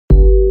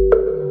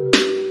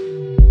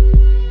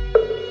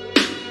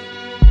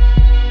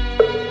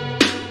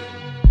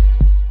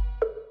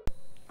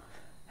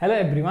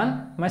Hello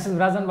everyone, myself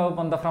Rajan Babu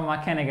Panta from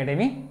Aakhyaan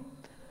Academy.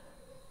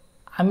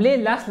 हामीले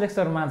last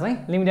लेक्चरमा चाहिँ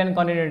limit and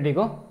continuity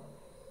को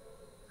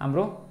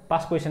हाम्रो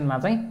past question मा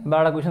चाहिँ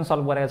 12 क्वेशन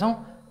सल्भ गरेका छौं.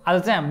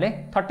 आज चाहिँ हामीले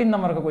 13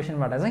 नम्बर को क्वेशन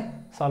बाट चाहिँ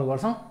सल्भ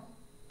गर्छौं.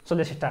 So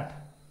let's start.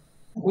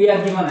 We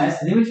are given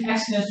as limit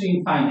x tends to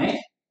infinite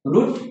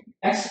root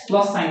x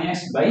plus sin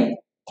x by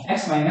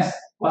x minus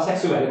cos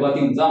x को भ्यालु कति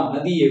हुन्छ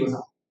भनेर दिएको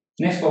छ.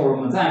 नेक्स्ट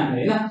प्रब्लममा चाहिँ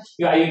हामीले हैन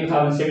यो IOE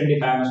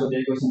 2075 मा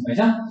सोधेको क्वेशन भएछ.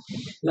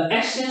 ल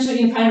x tends to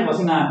infinite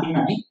भएपछि नातिमा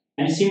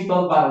हामी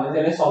सिम्पल पाराले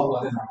त्यसलाई सल्भ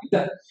गर्दै जान्छौँ त.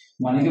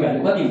 भनेको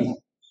भ्यालु कति हुन्छ?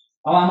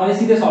 अब हामीले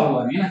सिधै सल्भ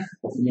गर्ने हैन.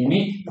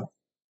 Limit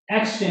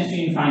x tends to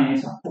infinite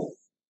छ.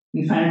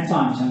 इन्फाइनाइट छ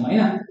हामीसँग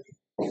हैन.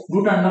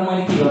 रुट अन्डर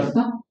मैले के गर्छु त?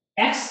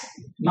 x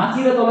माथि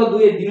र तल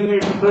दुई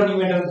डिनोमिनेटर र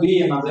न्युमेरेटर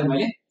दुईमा चाहिँ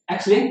मैले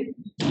x ले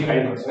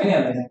डिवाइड गर्छु हैन.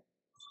 यसलाई चाहिँ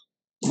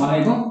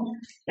भनेको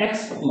x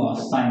plus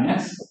sin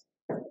x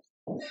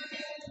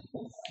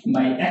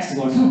by x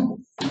गर्छु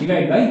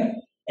divide by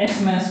x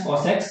minus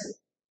cos x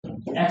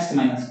x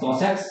minus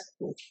cos x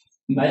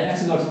by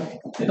x गर्छु.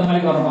 यो त मैले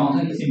गर्न पाउँछु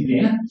नि सिम्पली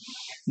हैन.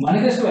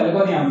 भनेको यसको भ्यालु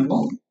कति आउँछ?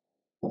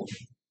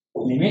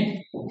 Limit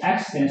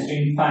x tends to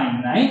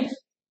infinite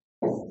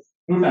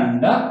root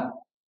under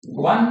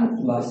 1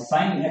 plus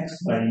sin x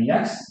by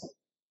x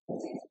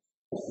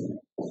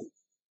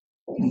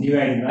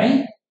divided by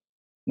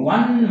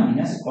 1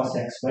 minus cos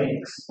x by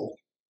x.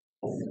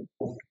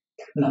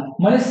 ल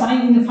मैले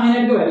sin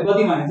infinite को भ्यालु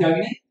कति भनेको थिए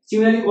अघि नै.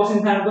 सिमिलरली cos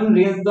infinite पनि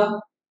रेन्ज त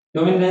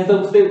डोमेन रेन्ज त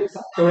उस्तै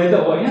एउटै त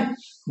हो हैन.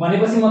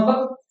 भनेपछि मतलब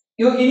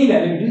यो एनी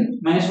भ्यालु बिट्विन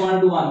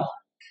 -1 to 1.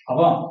 अब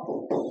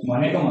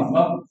भनेको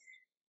मतलब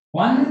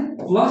 1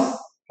 प्लस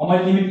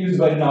मैले लिमिट युज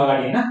गरिन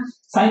अगाडि हैन.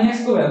 sin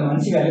x को भ्यालु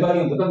भनेपछि भ्यालु कति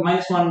हुन्छ त?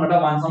 -1 बाट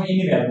 1 सम्म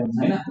एनी भ्यालु हुन्छ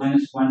हैन.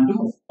 -1 to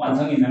 1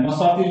 सम्म एनी. म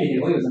सर्टली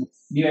लेखेको यो छ.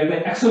 डिवाइड बाइ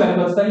x को भ्यालु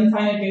कति त?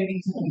 इन्फाइनाइट टेन्डिङ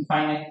छ.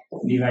 Infinite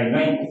divide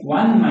by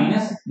 1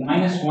 minus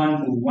 -1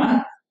 to 1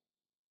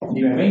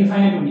 divide by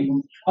infinite भनेको.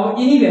 अब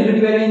any value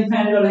divide by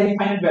infinite गर्दा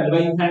इन्फाइनाइट भ्यालु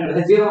बाइ इन्फाइनाइट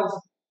गर्दा 0 आउँछ.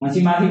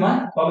 भनेपछि माथि 1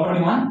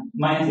 तलपटि 1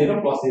 -0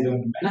 प्लस 0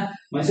 हुन्छ हैन.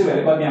 भनेपछि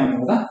भ्यालु कति आउँछ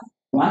त?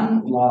 1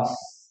 plus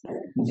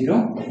 0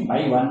 by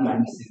 1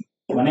 minus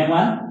 0 भने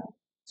 1.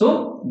 So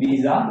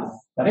these are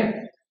correct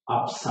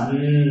option.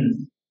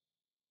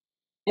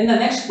 In the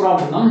next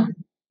problem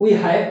we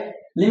have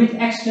limit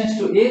x tends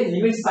to a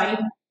limit sin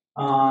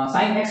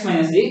x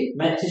minus a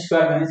by x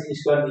square minus a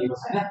square दिएको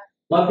छ हैन.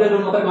 लब्ध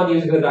rule मात्र कति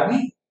use गरिराख्ने.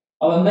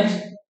 अब next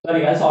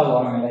तरिकाले सल्भ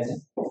गरौँ यसलाई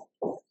चाहिँ.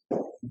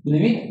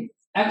 Limit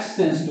x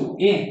tends to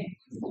a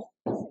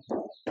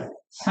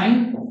sin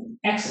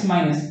x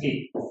minus a.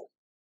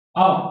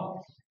 अब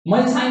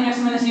मैले sin x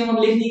minus a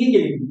मतलब लेख्ने कि के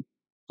लेख्ने?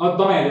 अब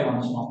तपाईहरुले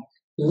भन्नुस् न.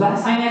 ला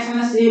sin x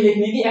minus a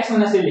लेख्ने कि x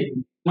minus a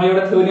लेख्ने? म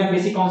एउटा थ्योरीमा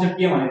बेसिक कन्सेप्ट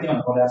के भनेको थिएँ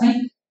भन्नु पर्दा चाहिँ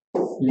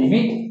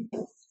limit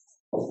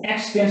x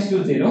tends to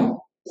 0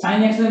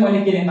 sin x चाहिँ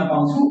मैले के लेख्न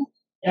पाउँछु?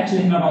 x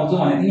लेख्न पाउँछु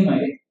भनेको थिएँ नि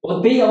मैले.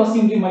 अब त्यही अब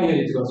सिम्पली मैले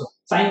युज गर्छु.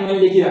 sin मैले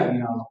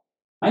लेखिराख्दिन अब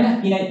हैन.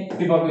 किन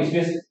पेपरको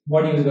स्पेस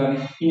बढी युज गर्ने?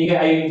 किनकि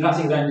आइओ इन्ट्रान्स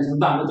एक्जामिनेसन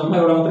त हाम्रो जम्मा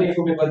एउटा मात्रै एक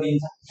पेपर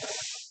दिन्छ.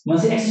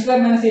 भनेपछि x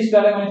स्क्वायर माइनस a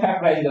स्क्वायरलाई मैले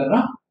फ्याक्टराइज गरेर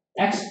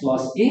x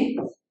plus a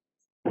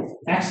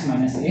x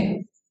minus a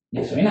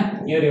लेख्छु हैन.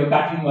 यो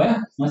काट्नु भयो.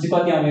 भनेपछि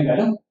कति आउने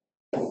value?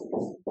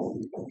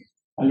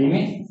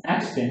 Limit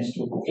x tends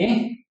to a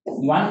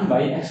 1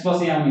 by x plus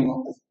a आउने हो.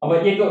 अब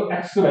a को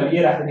x को भ्यालु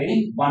ए राख्दाखेरि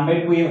 1 by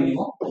 2a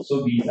भनेको.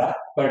 So these are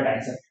correct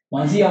answer.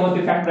 भनेपछि अब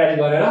त्यो फ्याक्टराइज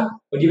गरेर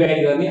डिवाइड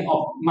गर्ने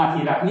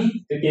माथि राख्ने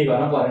त्यो के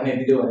गर्न पर्दैन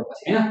यति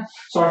भएपछि हैन.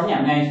 सर्टली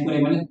हामीले कुनै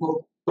पनि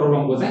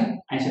प्रब्लमको चाहिँ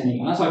आन्सर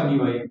निकाल्न सक्ने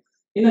भयो.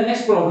 In the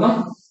next problem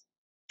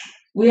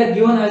we are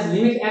given as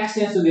limit x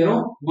tends to 0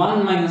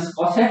 1 minus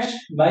cos x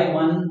by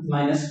 1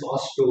 minus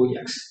cos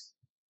 2x.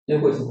 यो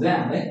क्वेशन चाहिँ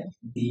हामीलाई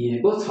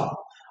दिएको छ.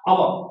 अब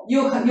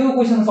यो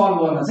क्वेशन सल्भ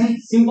गर्न चाहिँ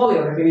सिम्पल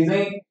हेर्दाखेरि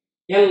चाहिँ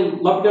l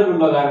लपिटल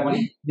रुल लगाएर पनि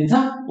दिन्छ.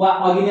 वा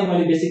अघि नै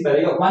मैले बेसिक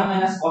तरिका 1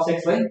 minus cos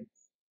x by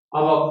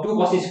अब 2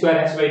 cos square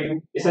x by 2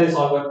 यसरी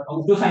सल्भ गर. अब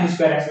 2 sin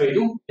square x by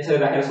 2 यसरी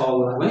राखेर सल्भ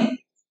गर्दा पनि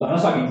गर्न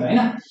सकिन्छ हैन.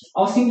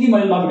 अब सिम्पली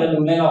मैले लपिटल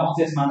रुल नै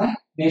लगाउँछु यसमा चाहिँ.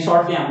 ने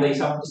सर्टली हामीले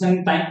हिसाब कुन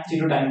टाइम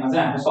छिटो टाइममा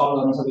चाहिँ हामीले सल्भ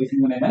गर्न सकिन्छ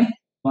कुनै पनि.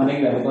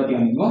 भनेको भ्यालु कति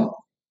आउने हो?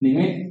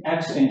 लिमिट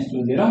x tends to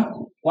 0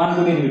 1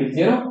 को डेरिभेटिभ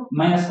 0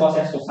 minus cos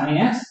x को sin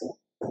x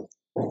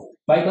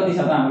by कति छ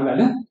त हाम्रो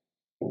भ्यालु?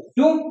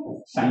 2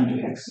 sin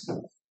 2x.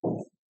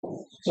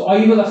 सो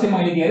अघिको जस्तै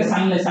मैले के गरे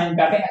sin लाई sin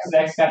काटे x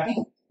लाई x काटे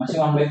भनेपछि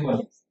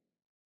 1/4.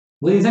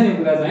 बुझिन्छ नि यो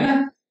कुरा चाहिँ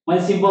हैन.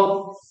 मैले सिम्पल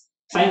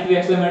sin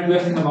 2x लाई मैले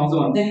 2x लेख्न पाउँछु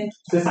भन्थे नि.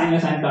 त्यसै sin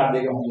लाई sin काट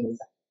दिएको मैले.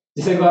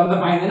 त्यसै गर्न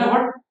त पाइदैन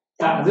बट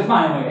काट्न चाहिँ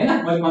पाएँ मैले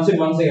हैन. मैले कन्सेप्ट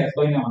गर्न सकेँ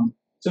छैन भन्नु.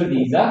 So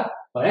these are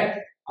correct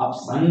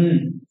option.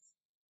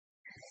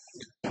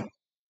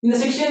 In the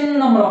section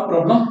number of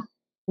problem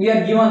we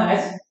are given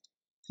as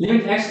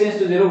limit x tends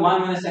to 0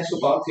 1 minus x to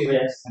power 3 by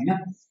x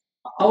हैन.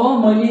 अब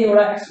मैले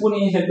एउटा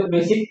एक्सपोनेन्शियलको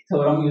बेसिक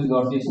थ्योरम युज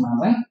गर्छु यसमा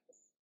चाहिँ.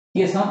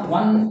 के छ?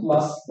 1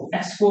 plus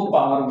x को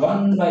पावर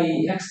 1 by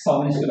x छ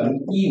भने यसको भ्यालु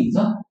के हुन्छ?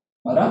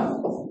 र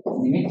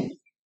limit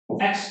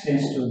x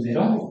tends to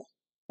 0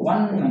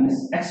 1 minus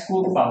x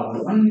को पावर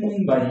 1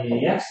 by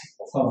x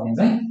छ भने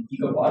चाहिँ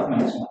e को पावर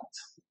 -1 हुन्छ.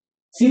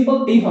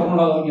 सिम्पल त्यही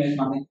फर्मुला लगाउने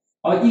यसमा चाहिँ.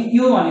 अब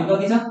यो भनेको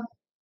कति छ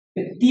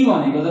टी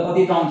भनेको त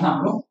कति टर्म छ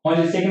हाम्रो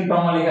मैले सेकेन्ड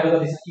टर्ममा लेखेर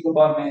कति छ e को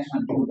पावर -1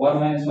 e को पावर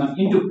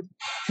 -1 इन्टु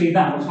 3 त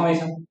हाम्रो सँगै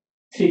छ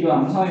 3 को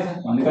हाम्रो सँगै छ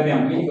भने कति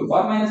हाम्रो e को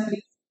power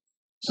 -3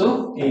 so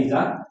A is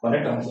are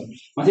correct answer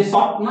म चाहिँ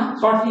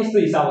सर्टली यस्तो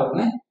हिसाबहरु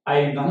नै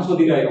आइएक्जाममा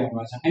सोधिरहेको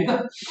हुनुहुन्छ हैन त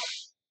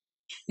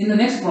in the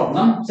next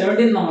problem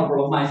 17 number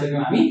प्रब्लममा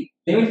आइसक्यौं हामी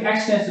limit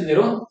x tends to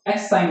 0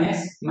 x sin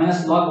x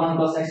minus log 1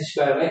 plus x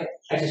square by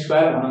x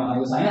square भन्न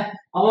भनेको छ हैन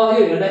अब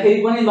यो हेर्दाखेरि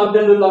पनि लग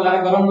डेल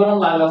लगाएर गरम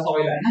लाग्ला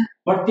सबैलाई हैन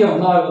बट त्यो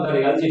भन्दा अर्को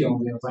तरिकाले छिटो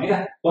हुँदैन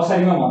हैन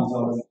कसरीमा भन्छ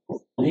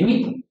अब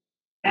लिमिट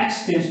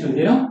x टेन्ड्स टु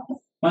 0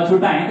 म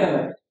छुट्टा है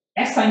त्यसलाई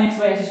x sin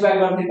x by x square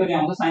गर्दै कति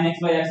आउँछ sin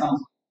x by x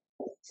आउँछ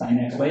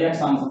sin x by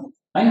x आउँछ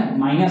हैन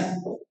minus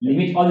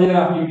limit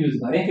algebra of use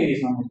गरे फेरि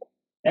यसमा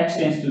x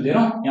टेन्ड्स टु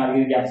 0 यहाँ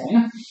अलिकति ग्याप छ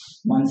हैन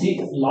भन्छ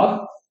log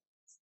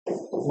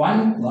 1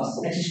 plus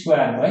x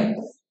square by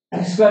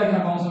x square लेख्न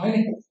पाउँछ मैले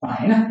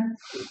हैन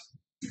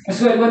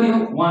स्क्वायर कति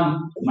हो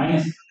 1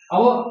 माइनस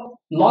अब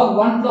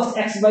log 1 plus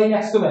x by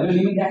x को value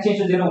limit x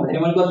tends to 0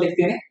 हुँदैन मैले कति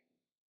लेख्थे रे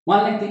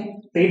 1 लेख्थे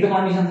त्यही त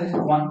कन्डिसन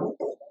छ 1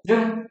 0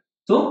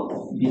 so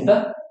this the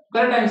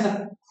correct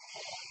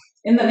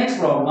answer in the next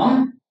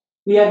problem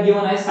we are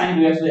given as sin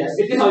 2x by x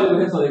यति सजिलो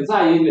क्वेशन सोधेको छ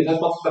आइए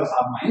 2075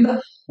 सालमा हैन त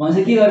भन्छ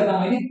के गरे त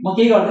मैले म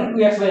के गर्दैन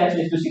 2x by x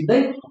लेख्छु सिधै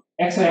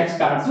x by x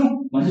काट्छु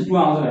भन्छ 2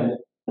 आउँछ भ्यालु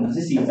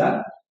भन्छ c is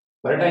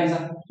correct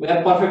answer we are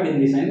perfect in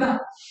this हैन त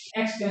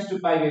x tends to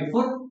pi by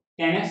 4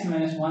 tan x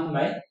minus 1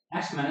 by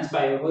x minus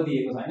pi by 4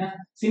 दिएको छ हैन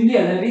सिम्पली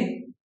हेर्दाखेरि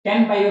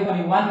tan pi by 4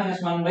 अनि 1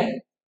 minus 1 by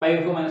pi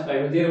by 4 minus pi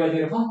by 0 by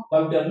 0 4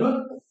 capital root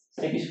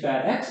sec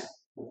square x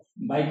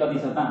by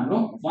कति छ त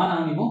हाम्रो 1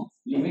 आउने भो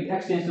limit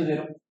x tends to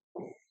 0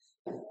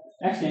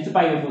 x tends to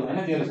pi by 4 हैन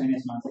 0 छैन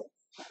यसमा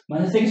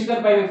भने sec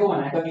square pi by 4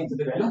 भनेको कति हुन्छ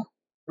त्यो भ्यालु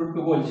root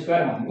 2 whole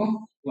square भनेको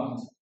 2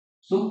 आउँछ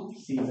so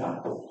c is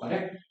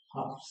correct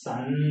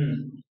option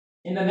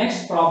in the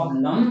next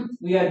problem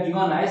we are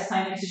given as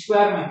sin x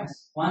square minus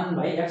 1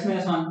 by x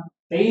minus 1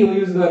 त्यही हो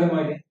युज गरे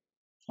मैले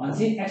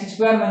भन्छ x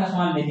square minus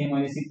 1 लेखे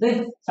मैले सिधै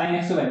sin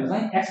x को भ्यालु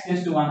चाहिँ x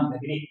tends to 1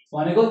 हुँदाखेरि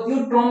भनेको त्यो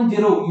टर्म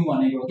 0 हुने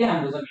भनेको के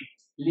हाम्रो चाहिँ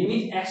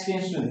लिमिट x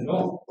tends to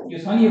 0 यो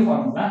छ नि यो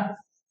formula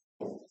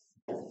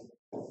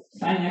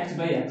sin x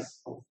by x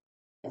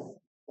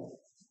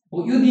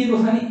हो यो दिएको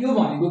छ नि यो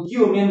भनेको के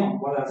हो मेन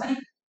भन्नुपर्दा चाहिँ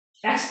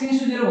x tends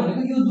to 0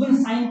 भनेको यो जुन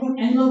sin को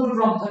एंगल को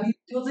टर्म छ नि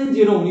त्यो चाहिँ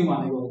 0 हुने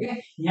भनेको हो के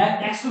यहाँ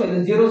x को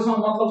भ्यालु 0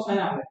 सँग मतलब छैन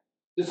हामीलाई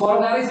त्यो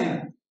सरकारै छैन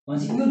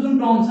भन्छ यो जुन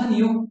टर्म छ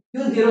नि यो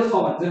 0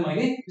 छ भने चाहिँ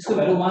मैले यसको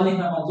भ्यालु 1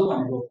 लेख्न पाउँछु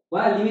भनेको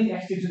वा limit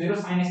x tends to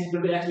 0 sin x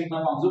equal to x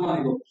लेख्न पाउँछु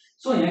भनेको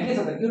सो यहाँ के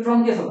छ त यो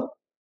टर्म के छ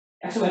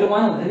त x को भ्यालु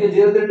 1 हुँदाखेरि यो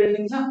 0 तिर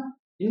टेन्डिङ छ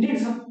इन्डिड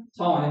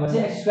छ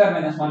भनेपछि x स्क्वायर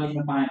माइनस 1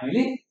 लेख्न पाएँ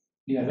मैले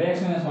डिभाइड बाइ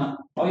x माइनस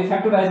 1 अब यो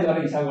फ्याक्टराइज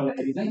गरेर हिसाब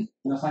गर्दाखेरि चाहिँ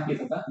नसा के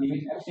छ त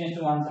लिमिट x tends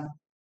to 1 छ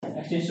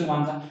x tends to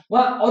 1 छ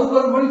वा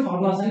अरु पनि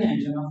फर्मुला छ नि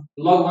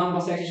हामीसँग log 1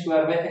 plus x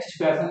square by x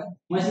square छ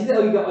म सिधै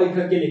अघि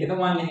के लेखे त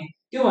 1 लेखे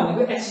त्यो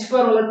भनेको x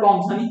square वाला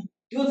टर्म छ नि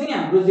त्यो चाहिँ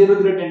हाम्रो 0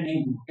 तिर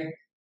टेन्डिङ हो के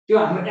त्यो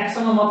हाम्रो x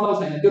सँग मतलब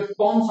छैन त्यो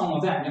टर्म सँग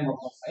चाहिँ हामीले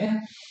मतलब छ हैन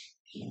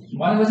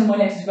भनेपछि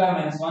मैले x square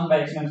minus 1 by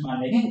x minus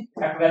 1 लेखे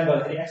फ्याक्टराइज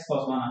गर्दाखेरि x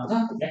plus 1 आउँछ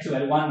x को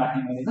भ्यालु 1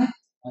 राख्ने मैले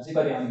चाहिँ चाहिँ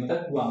कति आउने त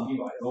 2 आउने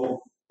भयो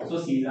so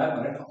C is our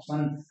correct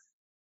option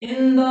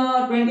in the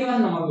 21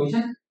 number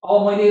question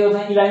अब मैले यो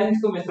चाहिँ 11th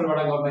को मेथडबाट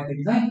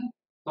गर्दाखेरि चाहिँ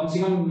कम से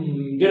कम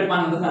डेढ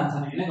पाउन त जान्छ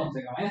हैन कम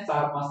से कम हैन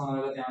 4 5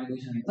 नम्बरको त्यहाँ आउने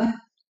क्वेशन हुन्छ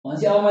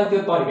भन्छ अब मैले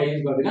त्यो तरिका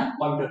युज गर्दिन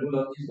कम्प्युटर रुल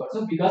युज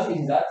गर्छु because it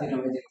is a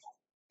 0 by 0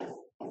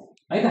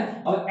 है त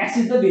अब x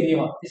इज द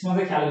भेरिएबल त्यसमा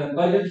चाहिँ ख्याल गर्नु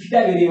कहिले थीटा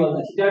भेरिएबल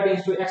त थीटा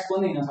टेन्ड्स टु x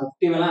पनि हुन सक्छ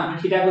त्यो बेला हामी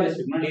थीटा को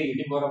रेस्पेक्टमा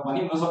डेरिभेटिभ गर्न पनि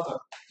हुन सक्छ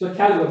सो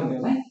ख्याल गर्नु त्यो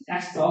चाहिँ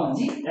x छ भने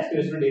चाहिँ x को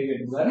रेस्पेक्टमा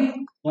डेरिभेटिभ गर्ने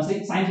म चाहिँ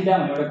sin थीटा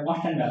भनेर एउटा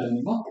कन्स्टन्ट भ्यालु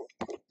लिएको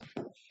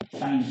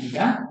sin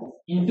theta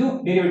into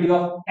derivative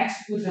of x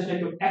with respect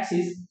to x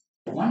is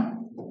 1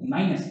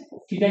 minus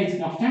theta is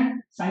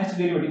constant sin x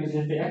derivative with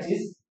respect to x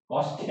is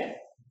cos theta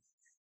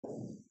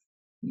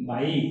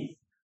by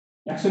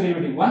x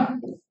derivative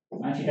 1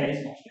 and theta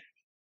is constant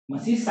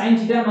must see sin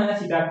theta minus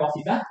theta cos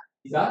theta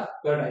is a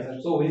correct answer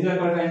so which is the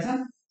correct answer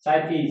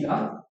side A is a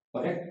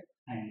correct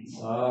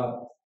answer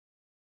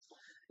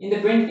in the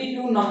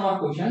 22 number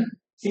question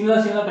similar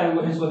type of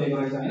question सोधेको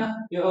रहेछ हैन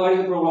यो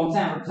अगाडिको problem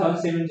चाहिँ हाम्रो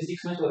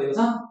 76 मा सोधेको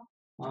छ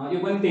यो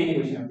पनि त्यही नै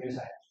क्वेशन हो के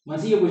सायद म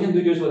चाहिँ यो क्वेशन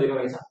दुईटै सोधेको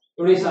रहेछ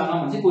एउटै सालमा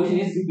भन्छ question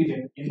is repeated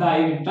in the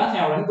IO class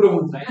यहाँबाट प्रुभ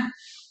हुन्छ हैन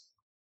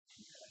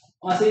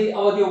चाहिँ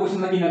अब त्यो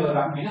क्वेशनलाई किन गरेर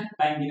राख्नु हैन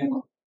टाइम दिनको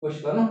कोशिश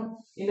गर्नु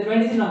इन द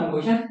 23 नम्बर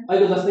क्वेशन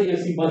अहिले जस्तै यो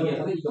सिम्पल के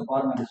छ त eco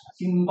power minus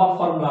simple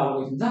formula वाला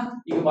क्वेशन छ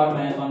इको पावर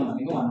माइनस 1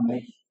 भनेको 1 by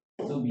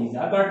so be is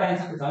correct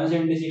answer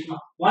 76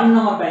 मा 1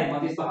 नम्बर टाइपमा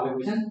त्यस्तो खाले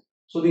क्वेशन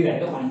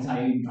सोधिरहेको पाइन्छ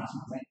आइओ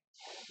क्लासमा चाहिँ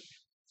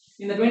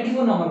इन द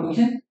 24 नम्बर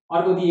क्वेशन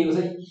अर्को दिएको छ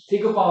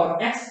 3 को पावर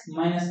x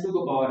minus 2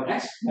 को पावर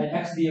x by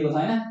x दिएको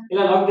छ हैन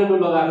यसलाई लग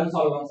टेबल लगाएर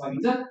सल्भ गर्न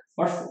सकिन्छ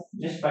first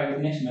just try with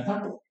next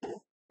method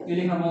यो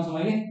लेख्न पाउँछु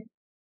मैले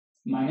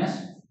minus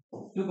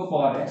 2 को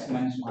पावर x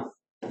minus 1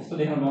 यस्तो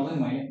लेख्न पाउँछु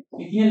नि मैले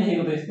यो किन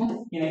लेखेको त यस्तो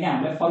किनकि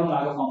हामीले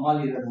फर्मुलाको फर्ममा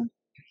लिएर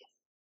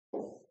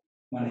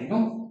भनेको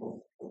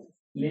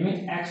लिमिट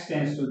x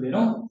tends to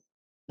 0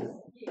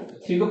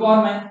 3 को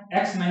power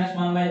x minus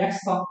 1 by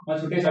x था म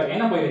छुट्टै सके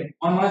हैन पहिले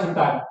अनमलाई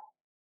छुट्टाएको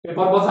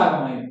पेपर बचाएको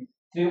मैले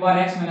 3 को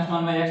power x minus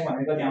 1 by x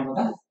भनेको कति आउँछ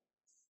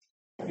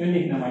त यो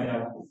लेख्न मैले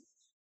अब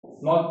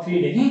log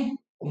 3 लेखेँ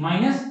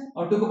माइनस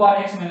और 2 को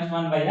power x minus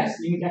 1 by x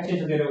limit x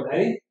tense to 0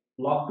 हुँदाखेरि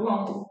log 2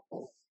 आउँछ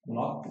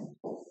log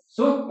 2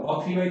 so log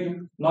 3 by 2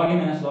 log a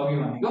minus log u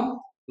भनेको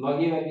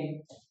log a by b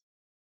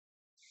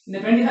in the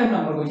 25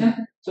 number question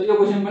so यो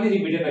क्वेशन पनि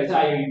repeated रहेछ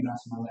IOE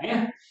ब्रान्चमा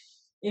हैन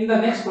in the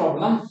next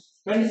problem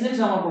 26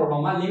 number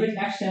problem मा limit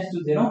x tends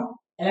to 0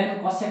 ln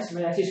cos x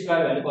by x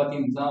square value कति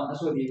हुन्छ भनेर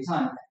सोधिएको छ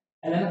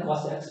हामीलाई ln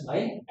cos x by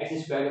x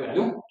square को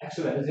भ्यालु x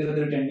को भ्यालु 0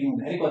 0 टेन्डिङ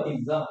हुँदाखेरि कति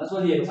हुन्छ भनेर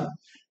सोधिएको छ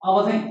अब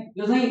चाहिँ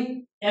यो चाहिँ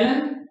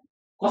ln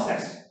cos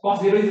x cos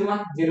 0 is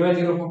 1 0 by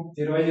 0 form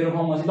 0 by 0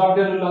 form पछि log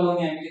value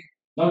लगाउने हामीले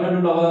log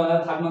value लगाउँदा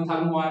थाक्नु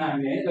भएन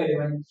हामीले हैन कहिले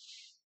पनि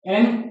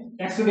ln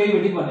x को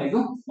डेरिभेटिभ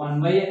भनेको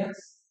 1 by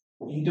x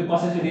into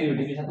cos x को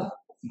डेरिभेटिभ के छ त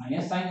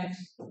minus sin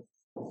x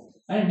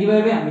and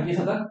divided by हाम्रो के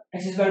छ त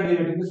x square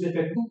derivative with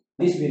respect to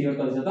this variable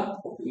कति छ त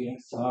 2x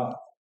छ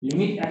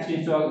लिमिट x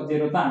टेन्ड्स टु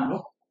 0 त हाम्रो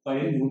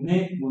कहिले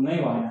बुझ्नै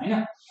भएन हैन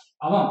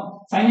अब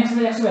sin x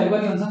by x को भ्यालु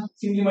कति हुन्छ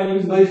सिम्पली मैले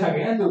युज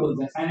गरिसके हैन त्यो रुल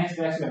चाहिँ sin x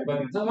by x को भ्यालु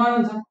कति हुन्छ 1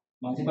 हुन्छ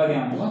भनेपछि कति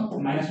आउँछ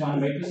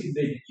 -1/2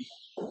 सिधै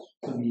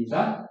so these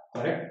are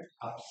correct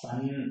option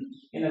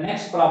in the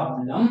next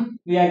problem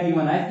we are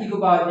given as e को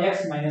पावर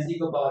x minus e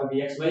को पावर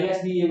bx by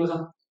x दिएको छ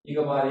e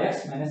को पावर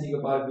x minus e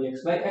को पावर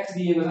bx by x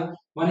दिएको छ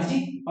भनेपछि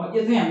अब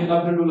यो चाहिँ हामीले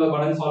लग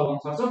रुलबाट पनि सल्भ गर्न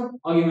सक्छौं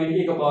अघि मैले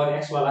e को पावर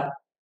x वाला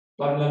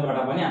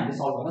फर्मुलाबाट पनि हामीले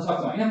सल्भ गर्न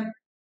सक्छौं हैन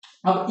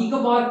अब e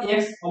को पावर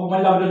x अब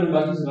मैले लग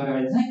रुलबाट युज गरेर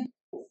मैले चाहिँ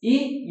a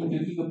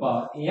into e को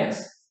power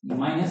ax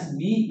minus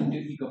b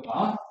into e को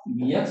पावर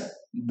bx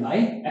by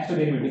x को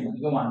डेरिभेटिभ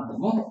भनेको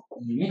 1 हो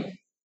लिमिट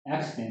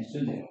x tends to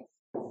 0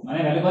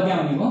 भने भ्यालु कति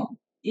आउने हो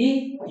a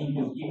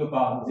into e को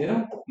power 0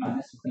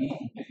 minus b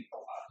into e को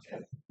पावर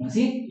 0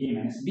 भनेपछि a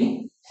minus b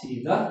c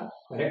is the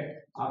correct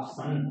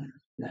option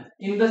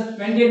in the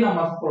 28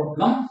 number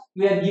problem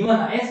we are given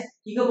as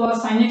e को power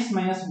sin x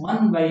minus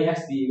 1 by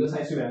x दिएको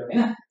छ यसको value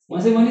हैन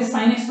भनेपछि मैले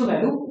sin x को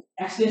भ्यालु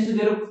x tends to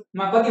 0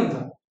 मा कति हुन्छ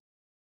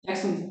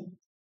x हुन्छ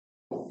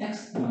x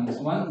minus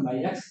 1 by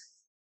x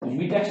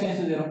limit x tends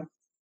to 0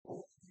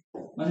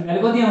 भनेपछि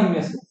भ्यालु कति आउने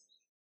यसको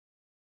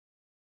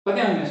कति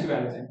आउने यसको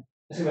भ्यालु चाहिँ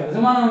यसको भ्यालु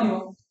चाहिँ 1 आउने हो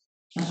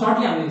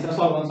सर्टली हामीले यसलाई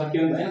सल्भ गर्न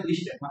सक्यौ नि त हैन दुई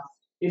स्टेपमा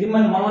यदि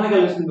मैले मनमाने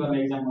क्याल्कुलेसन गर्ने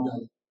एक्जाममा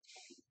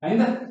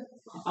हैन त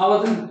अब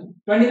चाहिँ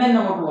 29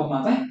 नम्बर प्रब्लममा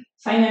चाहिँ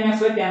sin mx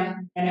by tan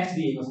nx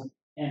दिएको छ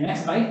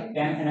mx by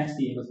tan nx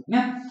दिएको छ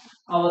हैन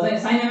अब चाहिँ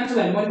sin mx को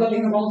भ्यालु मैले कति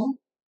लेख्न पाउँछु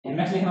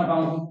mx लेख्न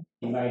पाउँछु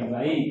डिवाइड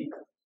बाइ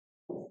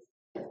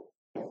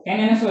tan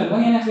nx को भ्यालु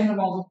पनि nx लेख्न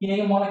पाउँछु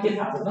किनकि मलाई के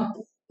थाहा छ त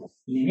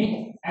limit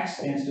x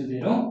tends to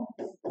 0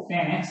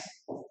 tan x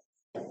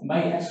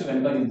by x को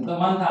भ्यालु कति हुन्छ त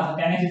 1 थाहा छ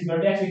tan x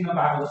x लेख्न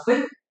पाएको जस्तै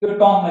त्यो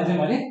टर्मलाई चाहिँ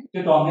मैले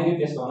त्यो टर्मले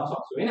रिप्लेस गर्न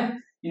सक्छु हैन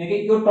किनकि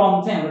यो टर्म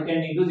चाहिँ हाम्रो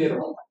टेन्डिङ टु 0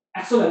 हो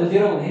x को भ्यालु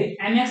 0 हुँदाखेरि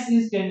mx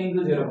इज टेन्डिङ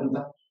टु 0 हुन्छ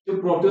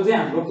त्यो चाहिँ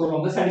हाम्रो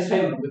प्रोब्लम त सटिस्फाई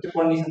हुनुपर्छ त्यो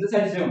कन्डिसन चाहिँ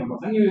सटिस्फाई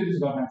हुनुपर्छ नि यो युज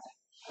गर्न चाहिँ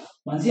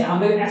भनेपछि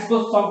हाम्रो x को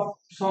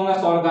सँग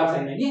सरकार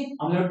छैन कि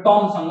हाम्रो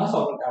टर्म सँग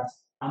सरकार छ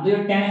हाम्रो यो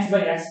tan x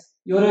by x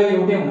यो र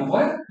एउटै हुन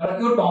पर्यो र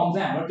यो टर्म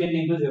चाहिँ हाम्रो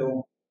टेन्डिङ टु 0 हो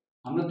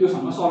हाम्रो त्यो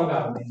सँग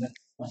सरकार हुँदैन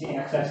भनेपछि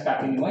x x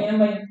काटिने भयो यहाँ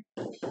भयो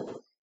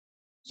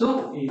so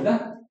is the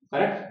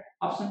correct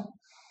option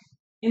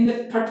in the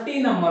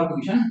 30 number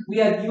question we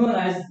are given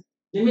as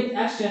limit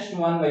x tends to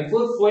 1 by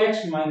 4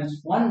 4x minus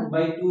 1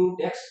 by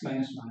 2x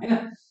minus 1 हैन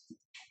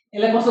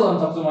यसलाई कसो गर्न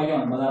सक्छु मैले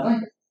भन्दा चाहिँ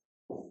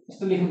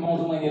यस्तो लेख्न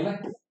पाउँछु मैले यसलाई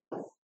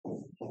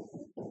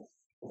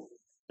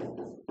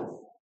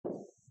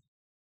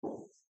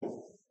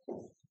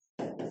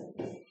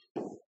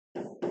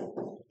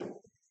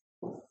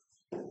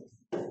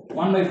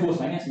वन बाई फोर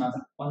छैन यसमा त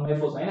 1 by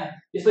 4 छैन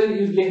यस्तो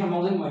युज लेख्न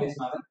पाउँछु नि मैले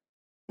यसमा त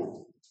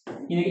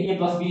किनकि a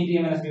plus b into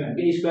a minus b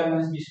भनेको a square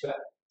minus b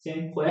square same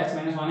 4x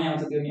minus 1 नै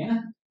आउँछ त्यो नि हैन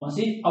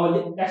भनेपछि अब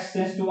x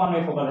tends to 1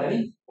 by 4 गर्दाखेरि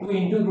 2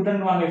 into root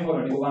under 1 by 4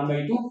 भनेको 1 by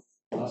 2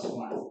 plus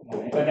 1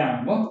 भनेको कति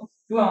आउने हो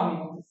 2 आउने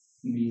हो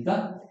b is the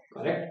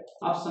correct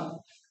option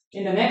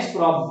in the next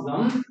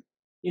problem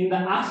in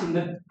the asked in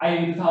the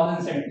IOE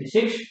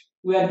 2076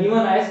 we are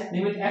given as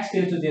limit x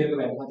tends to 0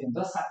 को value कति हुन्छ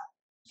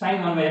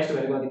sin 1 by x को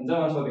भ्यालु कति हुन्छ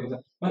भन्न सोधेको छ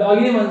मैले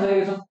अघि नै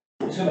भनिसकेको छु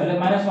यसको भ्यालु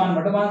 -1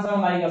 बाट 1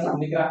 सम्म लागेको छ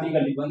हामीले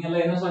ग्राफिकली पनि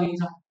यसलाई हेर्न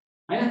सकिन्छ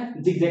हैन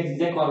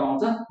जिगज्याग कर्व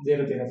आउँछ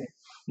 0 तिर चाहिँ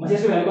म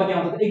यसको भ्यालु कति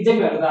आउँछ त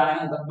एक्ज्याक्ट भ्यालु त आएन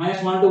नि त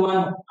 -1 to 1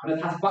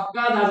 हामीले थाहा छ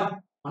पक्का थाहा छ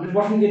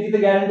 100% यति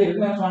त ग्यारेन्टी हो कि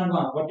 -1 to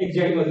 1 बट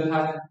एक्ज्याक्ट भ्यालु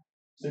थाहा छैन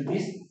so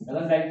this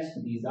doesn't like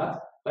these are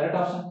correct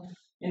option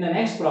in the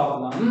next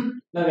problem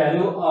the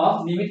value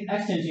of limit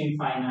x tends to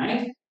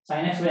infinite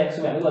sin x by x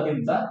को भ्यालु कति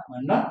हुन्छ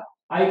भनेर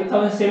I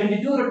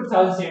 2072 र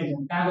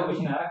 2017 कहाँको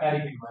क्वेशन आएर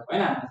क्यारिफाई भएको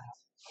हैन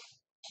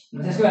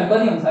हामीले त्यसको भ्यालु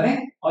कति हुन्छ रे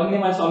अघि नै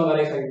मैले सल्भ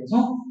गरिसकेको छु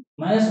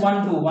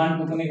 -1 to 1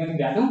 को कुनै पनि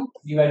value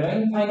divide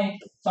by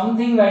infinite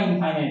something by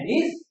infinite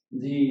is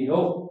 0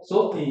 so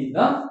is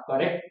the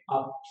correct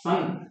option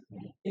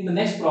in the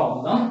next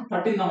problem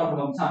 13 number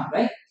problem छ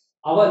हामीलाई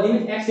अब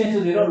limit x tends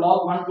to 0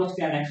 log 1 plus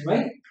tan x by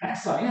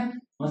x छ हैन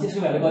भनेपछि यसको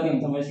भ्यालु कति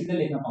हुन्छ मैले सिधै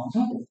लेख्न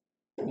पाउँछु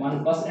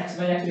 1 cos x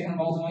by x लेख्न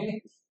पाउँछु मैले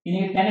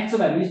किनकि tan x को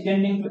value is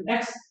टेन्डिङ to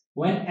x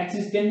when x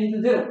is tending to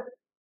 0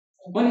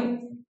 पनि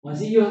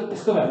भनेपछि यो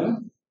यसको value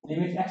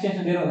limit x tends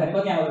to 0 हुँदाखेरि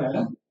कति आउँछ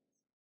भ्यालु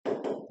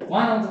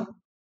 1 आउँछ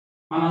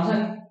 1 आउँछ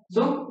नि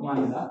so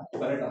 1 is the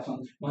correct option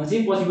भनेपछि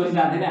पछि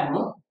जाँदै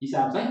हाम्रो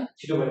हिसाब चाहिँ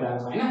छिटो भइरहेको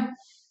छ हैन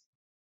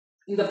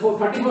In the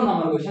 34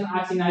 number question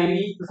asked in IOE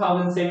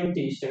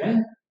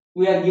 2077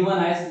 we are given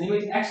as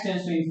limit x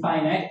tends to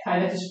infinite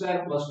 5x square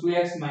plus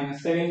 2x minus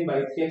 7 by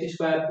 3x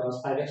square plus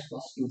 5x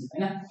plus 2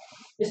 हैन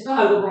यस्तो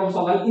खालको प्रब्लम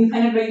सबै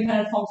इन्फाइनाइट र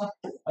इन्फाइनाइट फर्म छ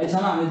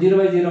अहिलेसम्म हामीले 0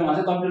 by 0 मा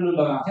चाहिँ लग रुल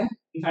लगाएको थियौ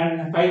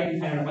इन्फाइनाइट 5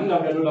 इन्फाइनाइट पनि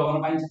लग रुल लगाउन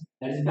पाइन्छ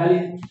दैट इज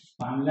भ्यालिड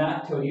हामीले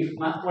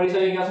थ्योरीमा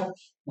पढिसकेका छौं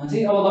भनेपछि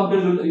अब लग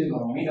रुल युज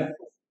गरौँ है त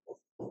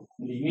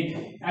limit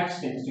x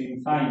tends to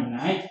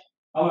infinite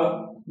अब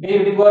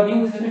डेरिभेटिभ गर्ने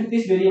with respect to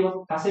this variable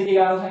खासै के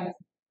गाह्रो छैन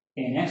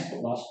 10x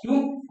plus 2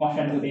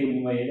 कन्स्ट्यान्ट को त्यही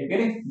हुने भयो के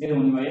रे 0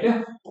 हुने भयो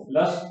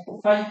प्लस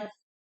 5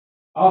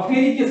 अब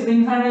फेरि के छ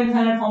इन्फाइनाइट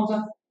फर्म छ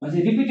भनेपछि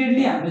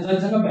रिपिटेडली हामीले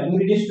जहिलेसम्म value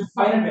reduce to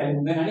finite value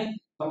हुँदैन नि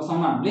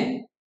तबसम्म हामीले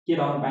के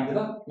लगाउन पाइन्छ त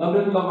लग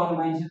लगाउन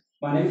पाइन्छ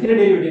भनेको फेरि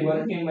डेरिभेटिभ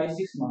गर्ने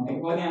 10/6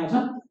 भनेको कति आउँछ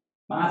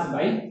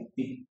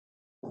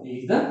 5/3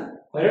 is the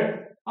correct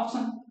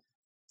option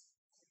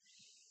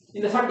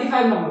In the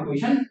 35 number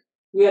question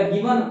we are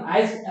given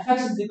as fx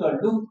is equal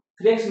to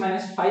 3x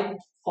minus 5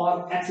 for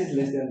x is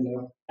less than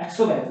 0 x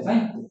को भ्यालु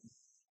चाहिँ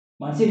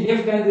भनेपछि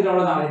लेफ्ट ह्यान्ड तिरबाट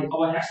जाँदाखेरि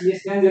अब x लेस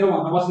देन 0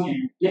 भन्न बस्ने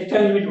लेफ्ट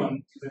ह्यान्ड लिमिट भन्ने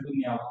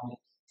बुझ्ने अब हामीले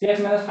 3x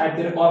minus 5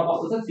 तिर कर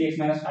कस्तो छ 3x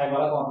minus 5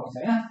 वाला कर हुन्छ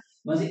हैन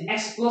भनेपछि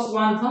x plus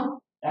 1 छ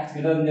x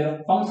greater than 0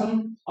 फंक्सन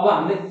अब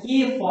हामीले के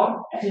for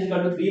x is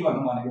equal to 3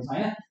 भन्नु भनेको छ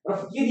हैन र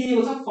के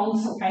दिएको छ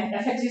function find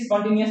fx is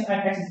continuous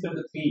at x is equal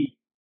to 3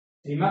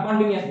 3 मा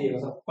कन्टिन्युअस दिएको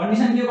छ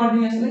कन्डिसन के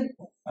कन्टिन्युअसले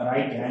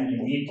right hand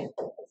limit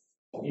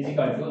is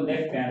equal to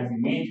left hand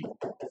limit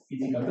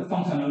is equal to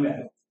functional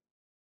value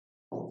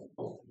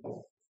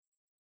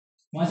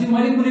भनेपछि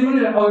मैले कुनै पनि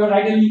अब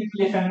right hand limit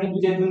left hand limit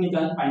दुईटै पनि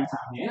निकाल्न पाइन्छ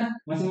हामीले हैन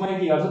भनेपछि मैले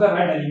के गर्छु त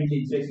राइट ह्यान्ड लिमिट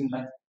लिन्छु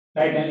एकछिनलाई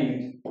राइट ह्यान्ड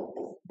लिमिट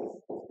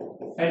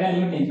हैन राइट ह्यान्ड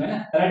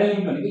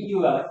लिमिट भनेको यो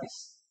वाला case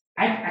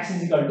at x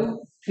is equal to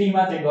 3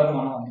 मा चेक गरौँ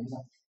भनेको छ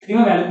 3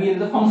 मा भ्यालु के दिएको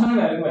छ फंक्सनल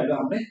भ्यालुको भ्यालु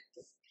हामीले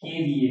के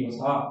दिएको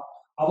छ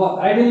अब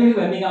राइट ह्यान्ड लिमिट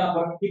भ्यालु निकाल्नु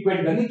पर्यो इक्वेट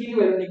गर्ने के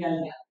भ्यालु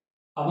निकाल्ने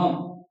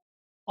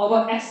अब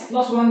x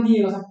plus 1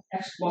 दिएको छ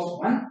x plus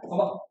 1 अब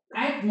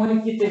एट मैले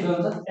के चेक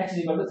गर्नु छ x is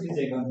equal to 3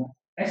 check गर्नु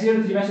x is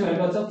equal to 3 मा यसको भ्यालु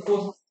कति छ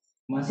 4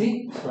 भनेपछि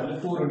यसको भ्यालु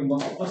 4 हुने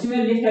भयो पछि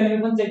मैले लेफ्ट ह्यान्ड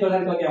लिमिट पनि चेक गर्दा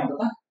कति आउँछ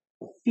त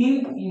 3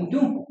 into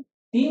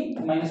 3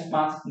 minus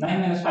 5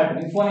 9 minus 5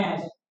 भने 4 नै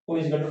आउँछ 4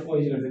 is equal to 4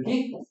 is equal to के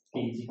k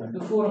is equal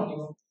to 4 हुने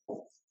भयो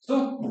so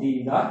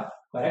these are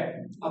correct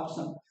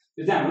option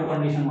यो चाहिँ हाम्रो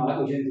कन्डिसन वाला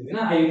क्वेशन थियो हैन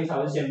IOE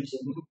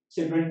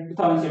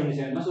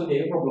 2077 मा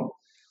सोधेको problem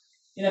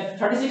In a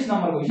 36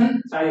 number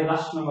question, sorry,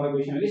 last number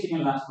question,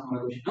 second last number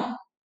question, no?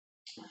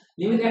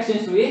 Limit x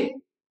tends to a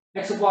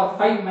x to power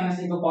 5 minus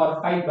a to power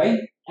 5 by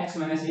x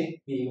minus a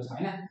दिएको छ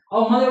हैन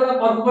अब मलाई एउटा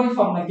अर्को पनि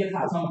फर्मुला के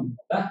थाहा छ भन्नु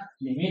त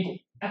limit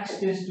x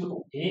tends to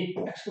a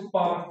x to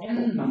power n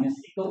minus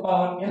a to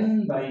power n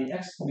by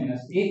x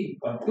minus a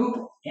equal to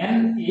n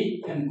a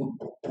n को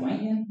n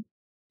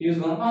युज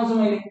गर्न पाउँछु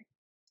मैले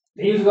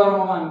युज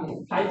गरौँ अब हामीले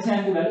 5 छ n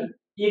को भ्यालु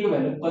a को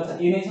भ्यालु कति छ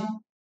a नै छ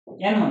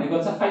n भनेको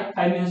छ 5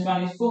 5 minus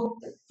 1 is 4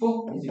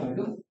 4 is equal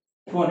to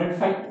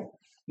 405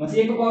 भनेपछि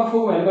a को पावर 4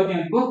 भ्यालु कति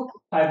आउँछ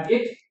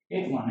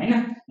 5881 हैन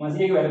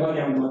भनेपछि a को भ्यालु कति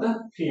आउँछ त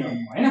 3 आउँछ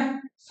हैन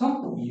so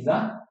these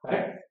are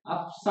correct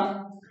option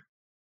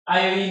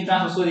IOE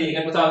transfer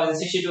सोधिएका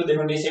 2062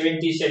 देखि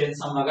 77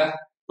 सम्मका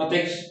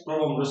प्रत्येक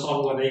प्रब्लमहरु सल्भ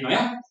गर्दै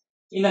गयौं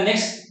in the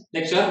next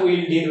lecture we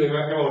will deal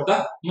about the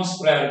most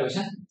prior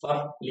question for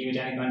limit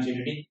and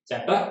continuity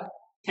chapter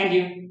thank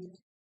you